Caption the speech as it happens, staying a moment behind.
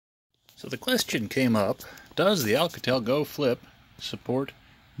So the question came up, does the Alcatel Go Flip support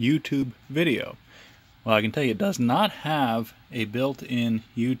YouTube video? Well, I can tell you it does not have a built-in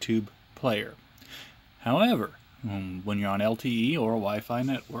YouTube player. However, when you're on LTE or a Wi-Fi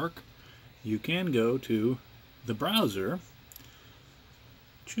network, you can go to the browser,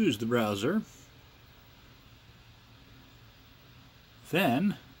 choose the browser,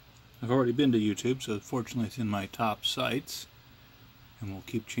 then, I've already been to YouTube, so fortunately it's in my top sites, and we'll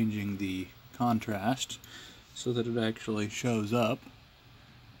keep changing the contrast so that it actually shows up.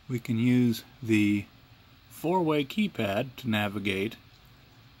 We can use the four-way keypad to navigate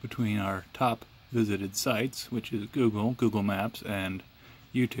between our top visited sites, which is Google Maps, and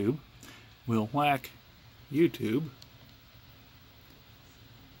YouTube. We'll whack YouTube,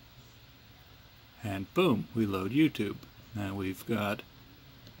 and boom, we load YouTube. Now we've got,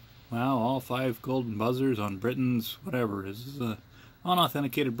 wow, all 5 golden buzzers on Britain's whatever. This is an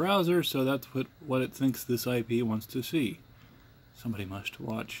unauthenticated browser, so that's what it thinks this IP wants to see. Somebody must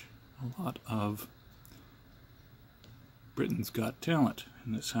watch a lot of Britain's Got Talent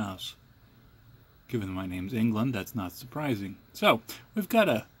in this house. Given my name's England, that's not surprising. So, we've got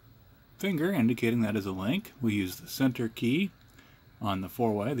a finger indicating that is a link. We use the center key on the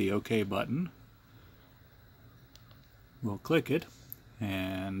four-way, the OK button. We'll click it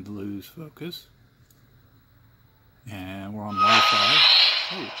and lose focus. And we're on Wi-Fi.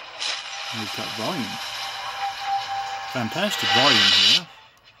 Oh, we've got volume. Fantastic volume here.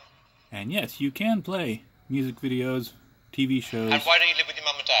 And yes, you can play music videos, TV shows. And why don't you live with your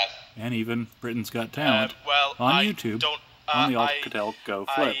mum and dad? And even Britain's Got Talent on YouTube on the Alcatel Go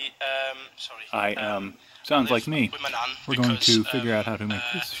Flip. Sounds like me. We're going to figure out how to make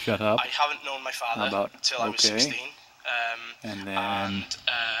this shut up. I haven't known my father until I was 16. And then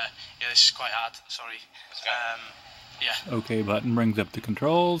yeah, this is quite hard. Sorry. Yeah. OK button brings up the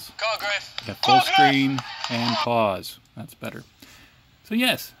controls. Go, Griff. Got full screen and pause. That's better. So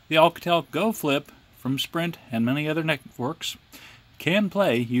yes, the Alcatel Go Flip from Sprint and many other networks can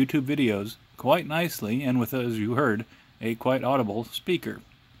play YouTube videos quite nicely, and with, as you heard, a quite audible speaker.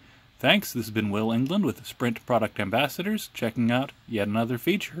 Thanks, this has been Will England with the Sprint Product Ambassadors, checking out yet another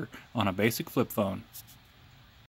feature on a basic flip phone.